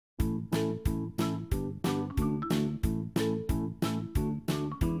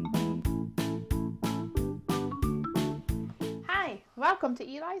Welcome to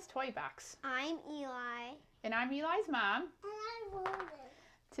Eli's Toy Box. I'm Eli. And I'm Eli's mom. And I'm Ronan.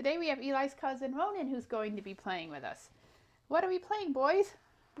 Today we have Eli's cousin Ronan who's going to be playing with us. What are we playing, boys?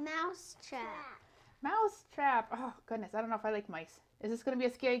 Mouse-trap. Mouse-trap. Oh, goodness. I don't know if I like mice. Is this going to be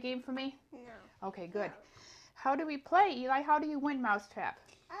a scary game for me? No. Okay, good. No. How do we play, Eli? How do you win Mouse-trap?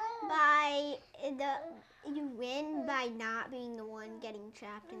 You win by not being the one getting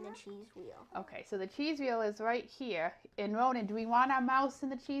trapped in the cheese wheel. Okay, so the cheese wheel is right here. And Ronan, do we want our mouse in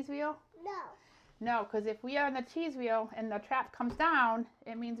the cheese wheel? No. No, because if we are in the cheese wheel and the trap comes down,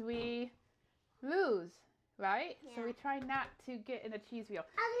 it means we lose, right? Yeah. So we try not to get in the cheese wheel.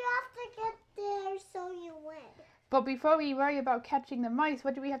 And you have to get there so you win. But before we worry about catching the mice,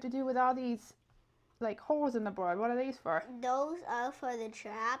 what do we have to do with all these like holes in the board? What are these for? Those are for the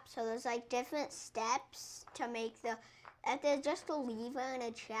trap. So there's like different steps to make the. If there's just a lever and a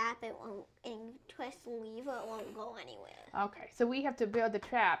trap, it won't. And you twist the lever, it won't go anywhere. Okay, so we have to build the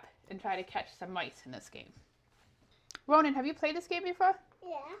trap and try to catch some mice in this game. Ronan, have you played this game before?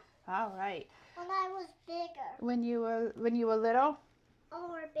 Yeah. All right. When I was bigger. When you were little?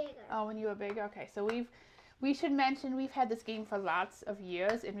 Or bigger. Oh, when you were bigger. Okay, so we should mention we've had this game for lots of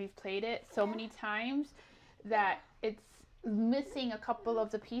years and we've played it so many times that it's missing a couple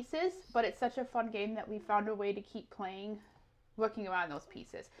of the pieces, but it's such a fun game that we found a way to keep playing, working around those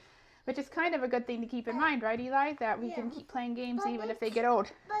pieces, which is kind of a good thing to keep in mind, right, Eli? That we can keep playing games even if they get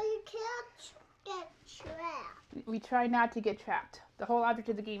old. But you can't get trapped. We try not to get trapped. The whole object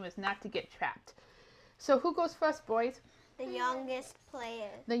of the game is not to get trapped. So who goes first, boys? The youngest player.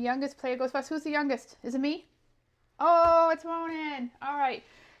 The youngest player goes first. Who's the youngest? Is it me? Oh, it's Ronan. All right.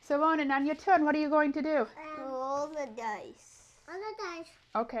 So Ronan, on your turn, what are you going to do? Roll the dice. Roll the dice.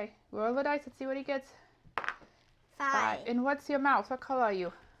 Okay. Roll the dice. Let's see what he gets. 5. And what's your mouse? What color are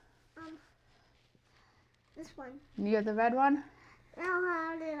you? This one. You're the red one? Now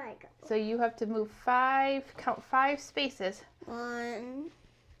how did I go? So you have to move 5, count 5 spaces. 1,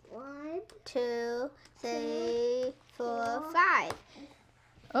 2, 3, 4, 5.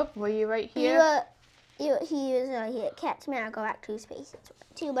 Oh, were you right here? He was right here. Catch me. I'll go back 2 spaces.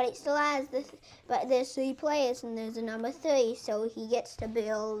 2, but it still has this. But there's 3 players and there's a number 3, so he gets to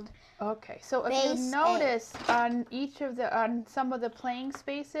build. Okay, so if you notice on some of the playing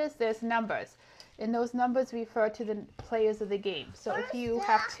spaces, there's numbers. And those numbers refer to the players of the game. So if you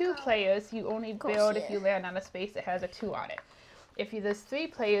have 2 players, you only build if you land on a space that has a 2 on it. If there's 3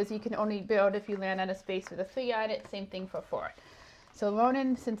 players, you can only build if you land on a space with a 3 on it. Same thing for 4. So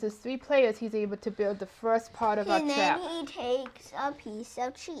Ronan, since there's 3 players, he's able to build the first part of our trap. And then he takes a piece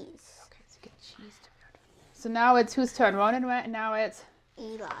of cheese. Okay, so get cheese to build. So now it's whose turn? Ronan went, and now it's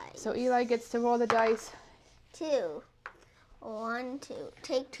Eli. So Eli gets to roll the dice. 2. 1, 2.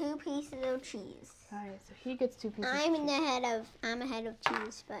 Take 2 pieces of cheese. All right, so he gets 2 pieces. I'm ahead of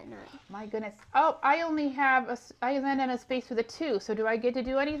cheese, but not. My goodness. Oh, I land in a space with a 2. So do I get to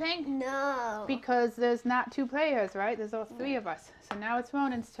do anything? No. Because there's not 2 players, right? There's all 3 of us. So now it's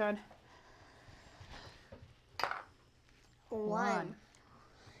Ronan's turn. 1.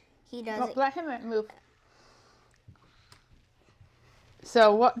 He does it. Let him move.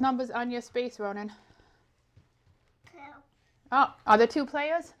 So what number's on your space, Ronan? 2. Oh, are there 2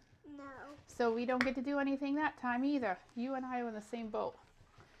 players? No. So we don't get to do anything that time either. You and I are in the same boat.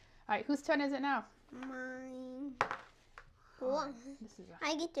 All right, whose turn is it now? Mine. 1.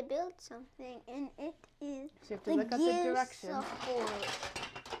 I get to build something, and it is So you have to look at the direction.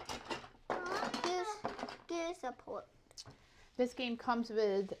 Gear support. This game comes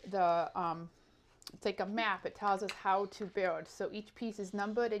with the, it's like a map. It tells us how to build. So each piece is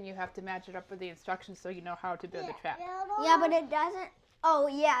numbered, and you have to match it up with the instructions so you know how to build the trap. Yeah, but it doesn't. Oh,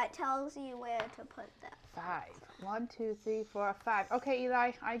 yeah, it tells you where to put that. 5. 1, 2, 3, 4, 5. Okay,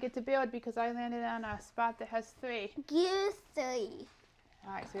 Eli, I get to build because I landed on a spot that has 3. Gear 3.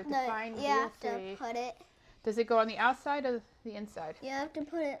 All right, so you have to find you gear have 3. to put it. Does it go on the outside or the inside? You have to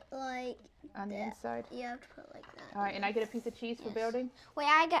put it like on the inside. You have to put it like that. All right, and I get a piece of cheese for building. Wait,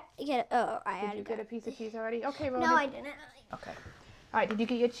 I get. Oh, I had. Did you get a piece of cheese already? Okay, Ronan. No, I didn't. Okay. All right, did you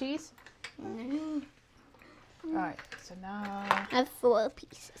get your cheese? All right, so now I have 4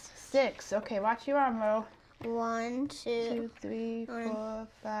 pieces. 6. Okay, watch your arm roll. 1, 2, 3, 4,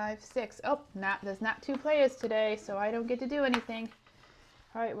 5, 6. Oh, there's not 2 players today, so I don't get to do anything.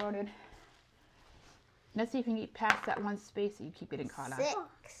 All right, Ronan. Let's see if you can get past that 1 space that you keep getting caught on. 6.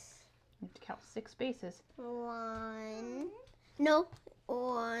 You have to count 6 spaces. 1. No,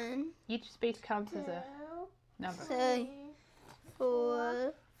 1. Each space counts as a number. 3,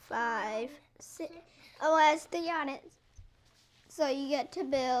 4, 5, 6. Oh, it has 3 on it. So you get to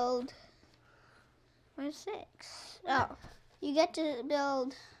build. Where's 6? Oh. You get to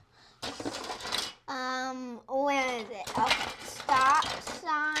build. Where is it? Okay, stop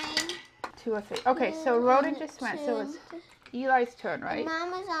sign. 2 or 3. Okay, so Ronan just went. So it's Eli's turn, right?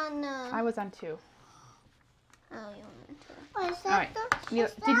 Mama's on the. I was on 2. Oh, you want to? Oh, is that All right.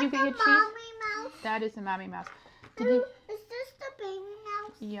 the? Did you get your cheese? Mommy mouse? That is the mommy mouse. Did you? Is this the baby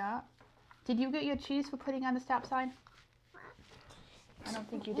mouse? Yeah. Did you get your cheese for putting on the stop sign? I don't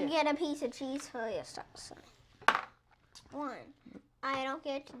think you did. You get a piece of cheese for your stop sign. 1. I don't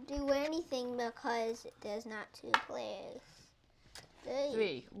get to do anything because there's not 2 players.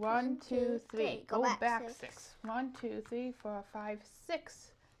 3. 1, 2, 3. Go back 6. 6. 1, 2, 3, 4, 5,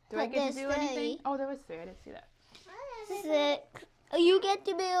 6. Do But I get to there's do 3. anything? Oh, there was 3. I didn't see that. 6. You get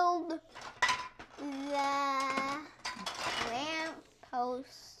to build the lamp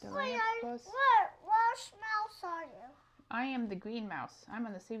post. The lamp post. What mouse are you? I am the green mouse. I'm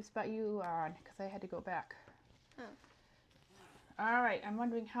on the same spot you are on because I had to go back. Oh. All right. I'm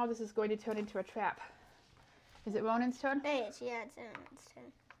wondering how this is going to turn into a trap. Is it Ronan's turn? It's Ronan's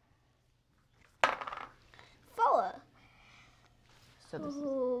turn. 4. So this is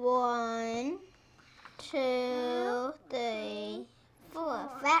 1, 2, 3, 4.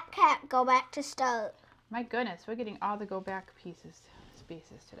 Fat cat, go back to start. my goodness. We're getting all the go back spaces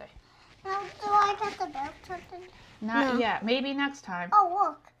today. Now, do I get to build something? Not No. yet. Maybe next time. Oh,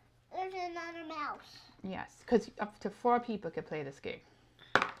 look. There's another mouse. Yes, because up to 4 people could play this game.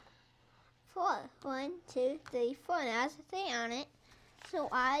 4. 1, 2, 3, 4. Now there's a 3 on it. So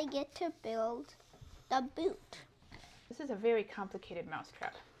I get to build the boot. This is a very complicated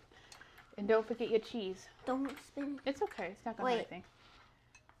mousetrap. And don't forget your cheese. Don't spin It's okay. It's not going to hurt anything.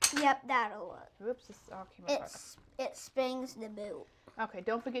 it. Yep, that'll work. Oops, this all came apart. It springs the boot. Okay,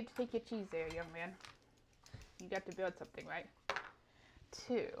 don't forget to take your cheese there, young man. You got to build something, right?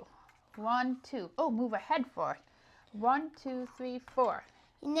 2. 1, 2. Oh, move ahead 4. 1, 2, 3, 4.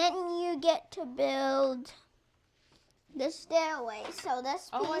 And then you get to build the stairway. So this piece,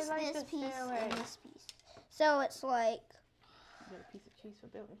 Oh, I like this the piece, stairway. and this piece. So it's like I got a piece of cheese for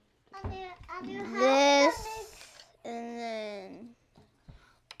building. this, and then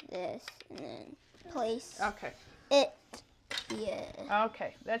this, and then place Okay. it here.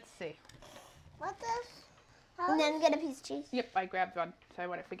 Okay, let's see. What this? And then get a piece of cheese. Yep, I grabbed one, so I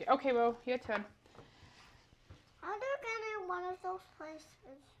want to forget. Okay, well, your turn. How do you get in one of those places?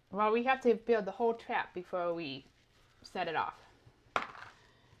 Well, we have to build the whole trap before we set it off.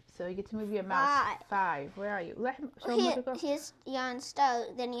 So you get to move your mouse. 5. Where are you? Let him show him where to go. Here's you're on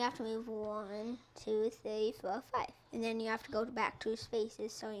start. Then you have to move 1, 2, 3, 4, 5, and then you have to go back 2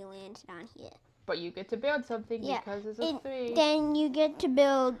 spaces so you land down here. But you get to build something Yeah. because it's a 3. Then you get to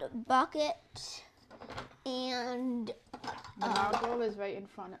build bucket and The marble is right in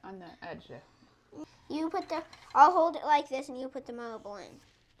front on the edge there. you put the. I'll hold it like this, and you put the marble in.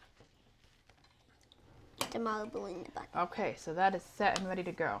 The marble in the bucket. Okay, so that is set and ready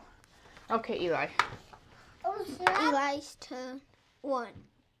to go. Okay, Eli. Eli's turn. 1.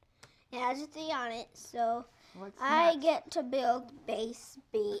 It has a 3 on it, so What's I next? get to build base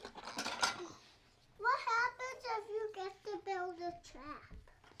B. What happens if you get to build a trap?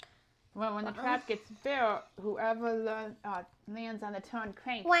 Well, when the trap gets built, whoever lands on the turn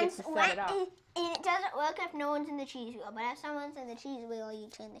crank gets to set it up. And it doesn't work if no one's in the cheese wheel, but if someone's in the cheese wheel, you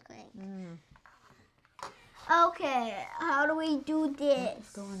turn the crank. Mm. Okay, how do we do this?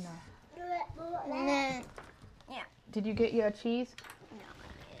 Let's go in there. And then, Did you get your cheese?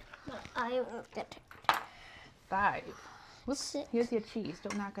 no, I looked at 5. Whoops. 6. Here's your cheese.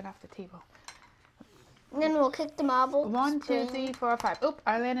 Don't knock it off the table. And then we'll kick the marble. 1, 2, spring. 3, 4, 5. Oop,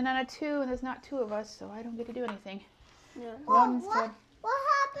 I landed on a 2, and there's not 2 of us, so I don't get to do anything. Yeah. Ronan's turn. What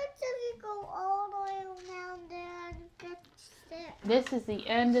happens if you go all the way around there and get stuck? This is the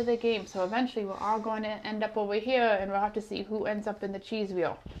end of the game, so eventually we're all going to end up over here, and we'll have to see who ends up in the cheese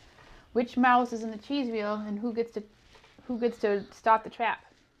wheel. Which mouse is in the cheese wheel, and who gets to start the trap.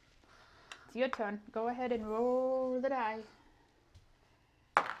 It's your turn. Go ahead and roll the die.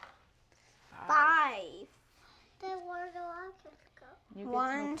 5. Then where do I get to go? You get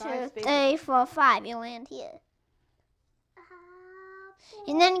 1, to move 5 2, spaces. 3, 4, 5. You land here.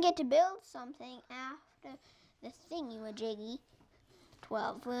 And then you get to build something after the thingy-majiggy.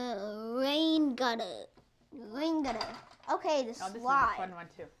 12. Rain gutter. Rain gutter. Okay, the Oh, this is a slide. fun one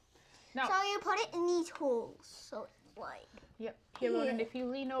too. No. So you put it in these holes. So it's like. Yep. Here, Ronan, Yeah. if you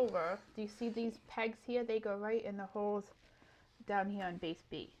lean over, do you see these pegs here? They go right in the holes down here on base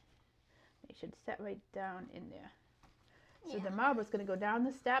B. They should set right down in there. So Yeah. the marble's going to go down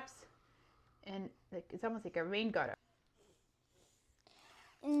the steps, and it's almost like a rain gutter.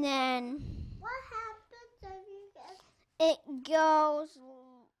 And then. What happens if you get. it goes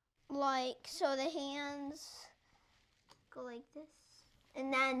like, so the hands go like this.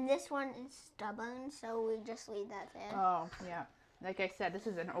 And then this one is stubborn, so we just leave that there. Oh, yeah. Like I said, this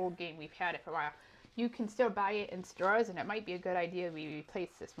is an old game. We've had it for a while. You can still buy it in stores, and it might be a good idea we replace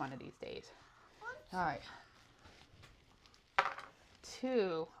this one of these days. All right.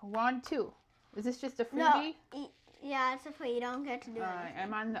 2, 1, 2. Is this just a freebie? No, yeah, it's a free. You don't get to do it. All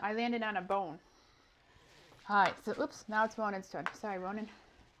right, I landed on a bone. All right, so oops, now it's Ronan's turn. Sorry, Ronan.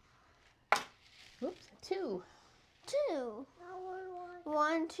 Oops, 2. 2.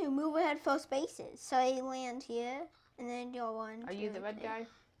 1, 2. Move ahead 4 spaces. So you land here, and then go 1. Are you the red guy?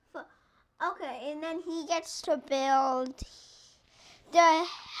 4. Okay, and then he gets to build the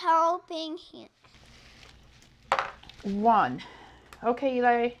helping hand. 1. Okay,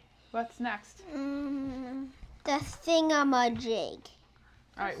 Eli, what's next? The thingamajig.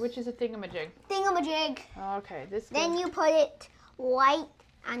 All right, which is a thingamajig? Thingamajig. Okay, this Then goes you put it white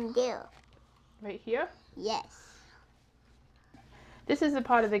and there. right here. Yes. This is the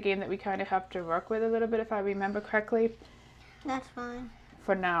part of the game that we kind of have to work with a little bit, if I remember correctly. That's fine.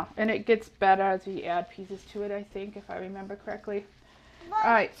 For now. And it gets better as we add pieces to it, I think, if I remember correctly.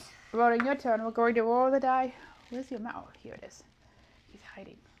 All right, Ronan, your turn. We're going to roll the die. Where's your mouse? Here it is. He's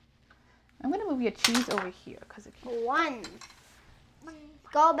hiding. I'm going to move your cheese over here. 1.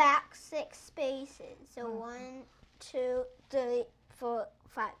 Go back 6 spaces. So 1, 2, 3, 4,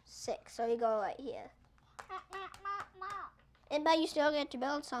 5, 6. So you go right here. But you still get to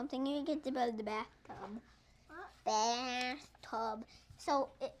build something. You get to build the bathtub. Bathtub. So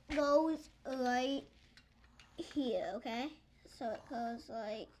it goes right here, okay? So it goes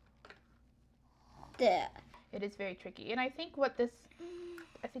like there. It is very tricky. And I think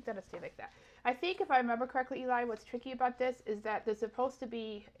I think that'll stay like that. I think if I remember correctly, Eli, what's tricky about this is that there's supposed to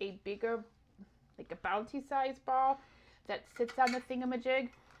be a bigger, like a bouncy size ball that sits on the thingamajig,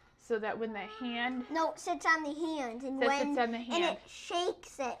 so that when the hand... No, it sits on the hand. And sits on the hand. And it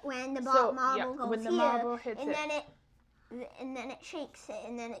shakes it when the So, marble yeah, goes when the here. marble hits and it. then it shakes it,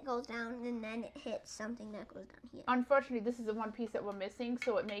 and then it goes down, and then it hits something that goes down here. Unfortunately, this is the one piece that we're missing,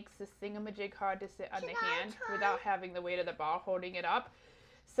 so it makes this thingamajig hard to sit on the hand without having the weight of the ball holding it up.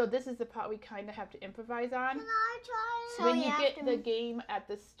 So this is the part we kind of have to improvise on. Can I try? So when you get the game at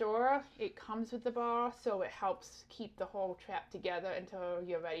the store, it comes with the ball, so it helps keep the whole trap together until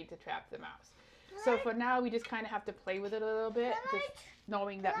you're ready to trap the mouse. So for now, we just kind of have to play with it a little bit, just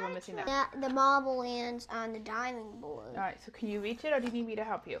knowing that we're missing that. Yeah, the marble lands on the diving board. All right, so can you reach it, or do you need me to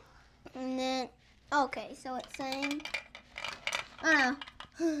help you? And then, okay, so it's saying, oh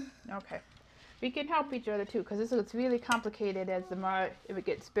no. Okay. We can help each other too, because this gets really complicated as the more it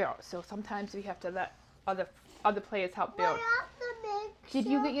gets built. So sometimes we have to let other players help build. Did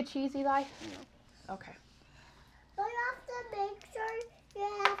you get your cheese, Eli? No. Okay. But you have to make sure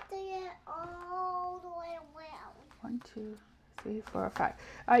you have to get all the way around. 1, 2, 3, 4, 5.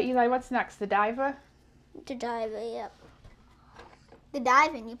 All right, Eli, what's next? The diver? The diver, yep. The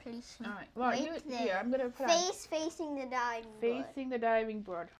diving, you please. All right. Well, Right here, I'm going to put facing the diving board. facing the diving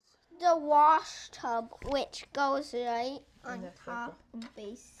board. The wash tub, which goes right on In the top of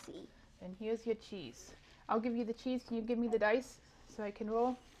base C. And here's your cheese. I'll give you the cheese. Can you give me the dice so I can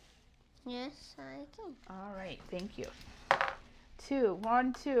roll? Yes, I can. All right. Thank you. 2,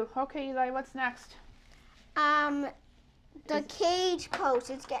 1, 2. Okay, Eli, what's next? The cage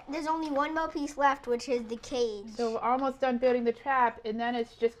post. There's only one more piece left, which is the cage. So we're almost done building the trap, and then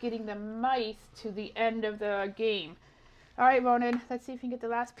it's just getting the mice to the end of the game. All right, Ronan, let's see if you can get the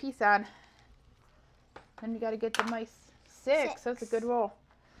last piece on. Then you got to get the mice. 6. That's a good roll.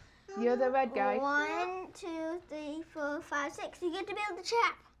 You're the red guy. 1, 2, 3, 4, 5, 6. You get to build the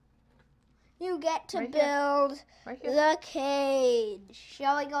trap. You get to Right here. build Right here. the cage.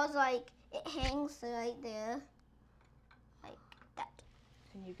 So it goes like, it hangs right there. Like that.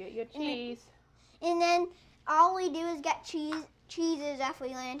 And you get your cheese. And then all we do is get cheeses after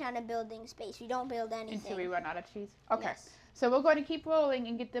we land on a building space. We don't build anything. Until we run out of cheese. Okay. Yes. So we're going to keep rolling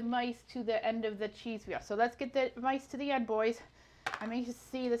and get the mice to the end of the cheese wheel. So let's get the mice to the end, boys. I'm anxious to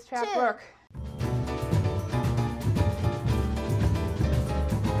see this trap 2. work.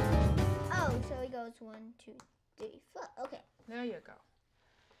 Oh, so it goes 1, 2, 3, 4. Okay. There you go.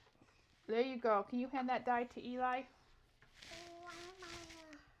 There you go. Can you hand that die to Eli?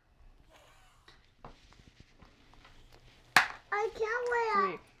 I can't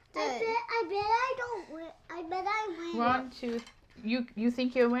win. 3. I bet I don't win. I bet I win. 1, 2. You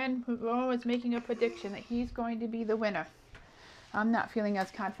think you'll win? Rowan was making a prediction that he's going to be the winner. I'm not feeling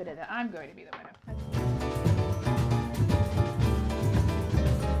as confident that I'm going to be the winner.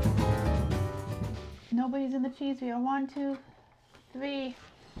 Nobody's in the cheese wheel. 1, 2, 3.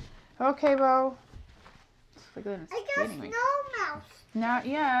 Okay, Bo. I guess no mouse. Not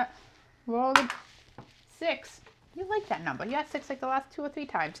yet. Roll the 6. You like that number. You got 6 like the last 2 or 3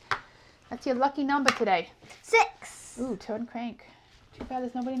 times. That's your lucky number today. 6. Ooh, turn crank. Too bad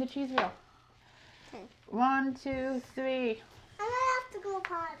there's nobody in the cheese wheel. Okay. 1, 2, 3. I might have to go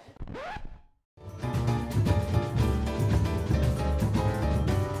potty.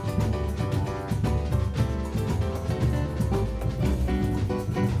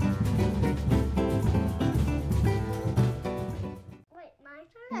 Wait, my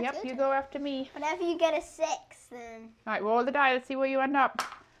turn? Yep, you go after me. Whenever you get a 6, then. All right, roll the die. Let's see where you end up.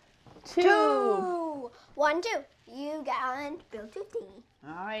 2. 2. 1, 2. You got Bill 50.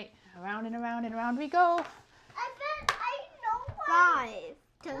 All right, around and around and around we go. I bet I know 5.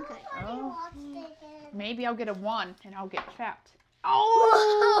 Turn crank. Oh. Maybe I'll get a 1 and I'll get trapped.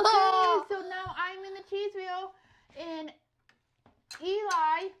 Oh, okay. So now I'm in the cheese wheel and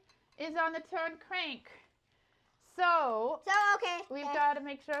Eli is on the turn crank. So okay. We've got to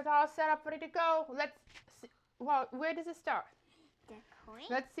make sure it's all set up, ready to go. Let's see. Well, where does it start? The coin.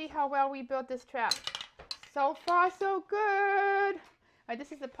 Let's see how well we built this trap. So far, so good. All right,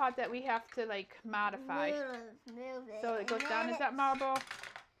 this is the part that we have to like modify. Move it. So it goes down as that marble.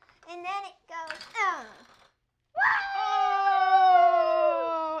 And then it goes.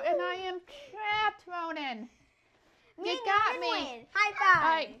 Oh! And I am trapped, Ronan. You got me. Win. High five. All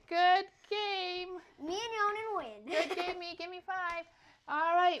right, good game. Me and Ronan win. Good game, me. Give me 5.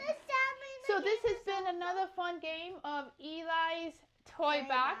 All right. So this has been another fun game of Eli's Toy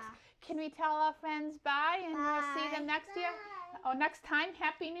Box. Can we tell our friends bye and we'll see them next year? Or next time.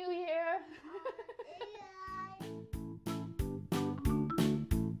 Happy New Year.